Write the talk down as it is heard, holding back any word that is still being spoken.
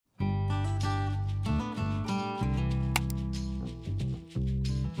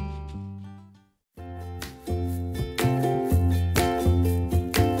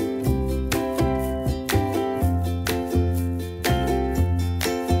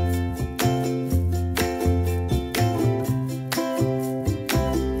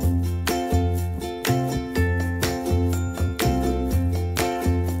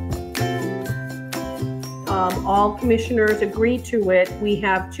all commissioners agree to it. We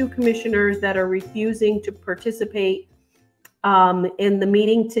have 2 commissioners that are refusing to participate in the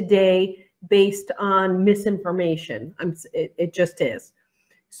meeting today based on misinformation. It just is.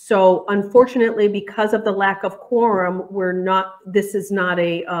 So unfortunately, because of the lack of quorum, this is not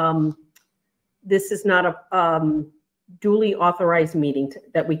a duly authorized meeting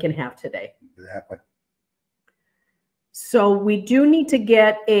that we can have today. Exactly. So we do need to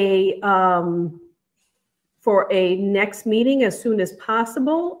get for a next meeting as soon as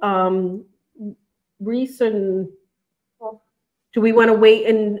possible. Reese, do we want to wait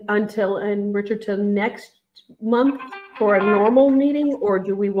until Richard, till next month for a normal meeting, or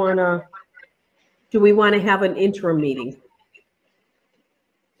do we want to have an interim meeting?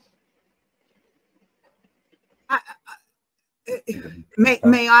 May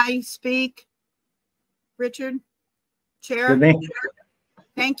I speak, Richard? Chair?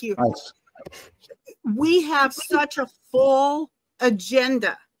 Thank you. Nice. We have such a full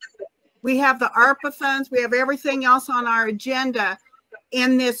agenda. We have the ARPA funds, we have everything else on our agenda.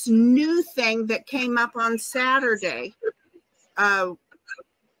 And this new thing that came up on Saturday,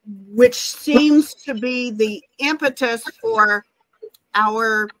 which seems to be the impetus for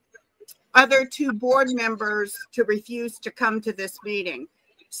our other 2 board members to refuse to come to this meeting.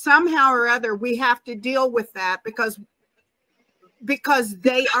 Somehow or other, we have to deal with that because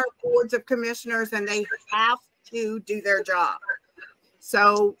they are boards of commissioners and they have to do their job.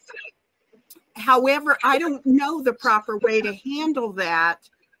 So, however, I don't know the proper way to handle that,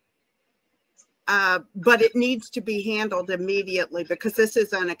 but it needs to be handled immediately because this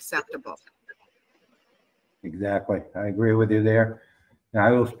is unacceptable. Exactly. I agree with you there. Now,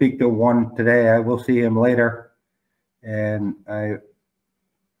 I will speak to one today. I will see him later. And I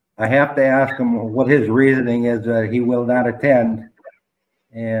have to ask him what his reasoning is that he will not attend.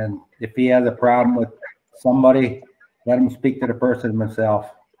 And if he has a problem with somebody, let him speak to the person himself.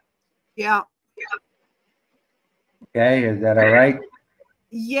 Yeah. Okay, is that all right?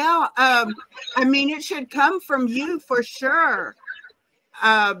 Yeah. I mean, it should come from you for sure.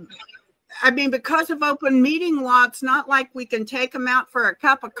 I mean, because of open meeting law, it's not like we can take them out for a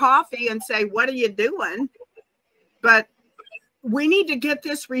cup of coffee and say, what are you doing? But we need to get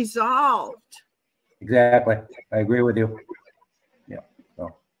this resolved. Exactly. I agree with you. Yeah.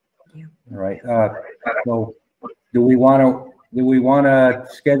 So, yeah. All right. So do we want to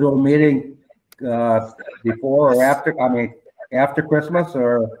schedule a meeting before or after? I mean, after Christmas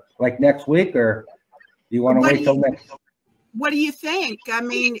or like next week, or do you want to wait till next? What do you think? I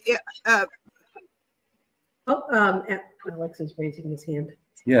mean, Alex is raising his hand.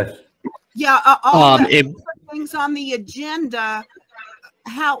 Yes. Yeah. All the things on the agenda.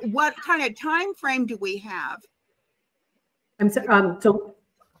 What kind of time frame do we have? So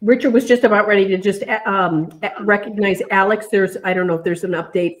Richard was just about ready to just recognize Alex. I don't know if there's an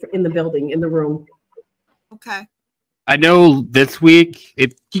update in the building, in the room. Okay. I know this week,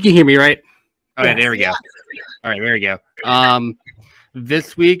 you can hear me, right? All right, Yes. there we go. All right, there we go.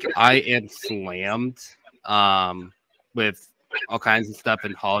 This week I am slammed with all kinds of stuff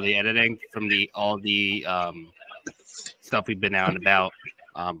and holiday editing from all the stuff we've been out and about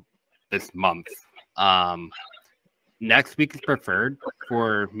this month. Next week is preferred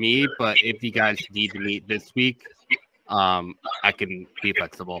for me, but if you guys need to meet this week, I can be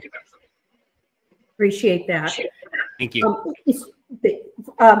flexible. Appreciate that. Thank you.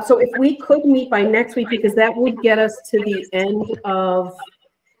 So if we could meet by next week, because that would get us to the end of,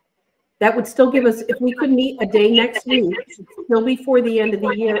 that would still give us, if we could meet a day next week, still before the end of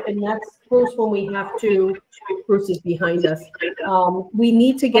the year, and that's first when we have to, Bruce is behind us, we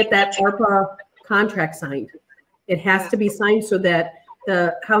need to get that ARPA contract signed. It has to be signed so that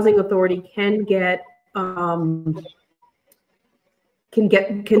the Housing Authority can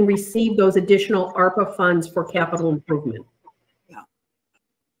receive those additional ARPA funds for capital improvement. Yeah.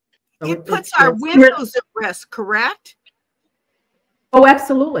 So it puts our windows at risk, correct? Oh,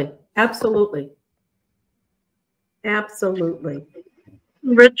 absolutely. Absolutely. Absolutely.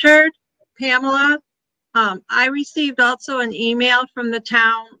 Richard, Pamela, I received also an email from the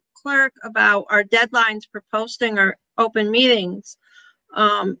town clerk about our deadlines for posting our open meetings.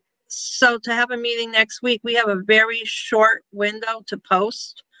 So to have a meeting next week, we have a very short window to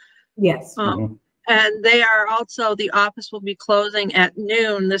post. Yes. And they are also, the office will be closing at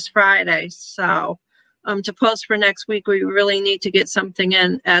noon this Friday. So to post for next week, we really need to get something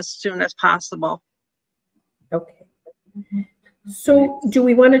in as soon as possible. Okay. So do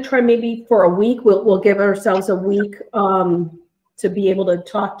we want to try maybe for a week? We'll give ourselves a week to be able to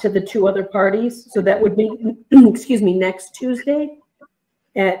talk to the 2 other parties. So that would be, excuse me, next Tuesday.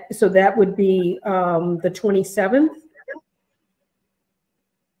 So that would be the 27th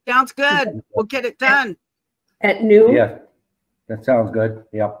Sounds good. We'll get it done. at noon? Yeah, that sounds good.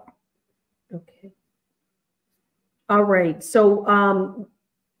 Yep. Okay. All right, so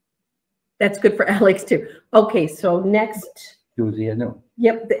that's good for Alex too. Okay, so next, Tuesday at noon.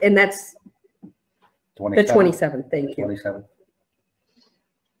 yep, and that's the 27th, thank you. 27th.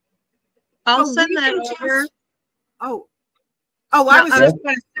 I'll Oh, send we that can over. just- Oh, I was No, just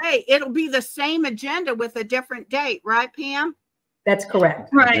going to say, it'll be the same agenda with a different date, right, Pam? That's correct.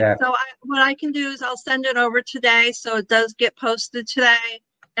 Right, Exactly. so what I can do is I'll send it over today, so it does get posted today,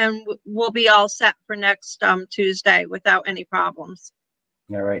 and we'll be all set for next Tuesday without any problems.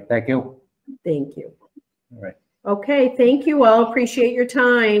 All right, thank you. Thank you. All right. Okay, thank you all. Appreciate your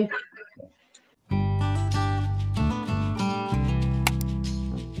time.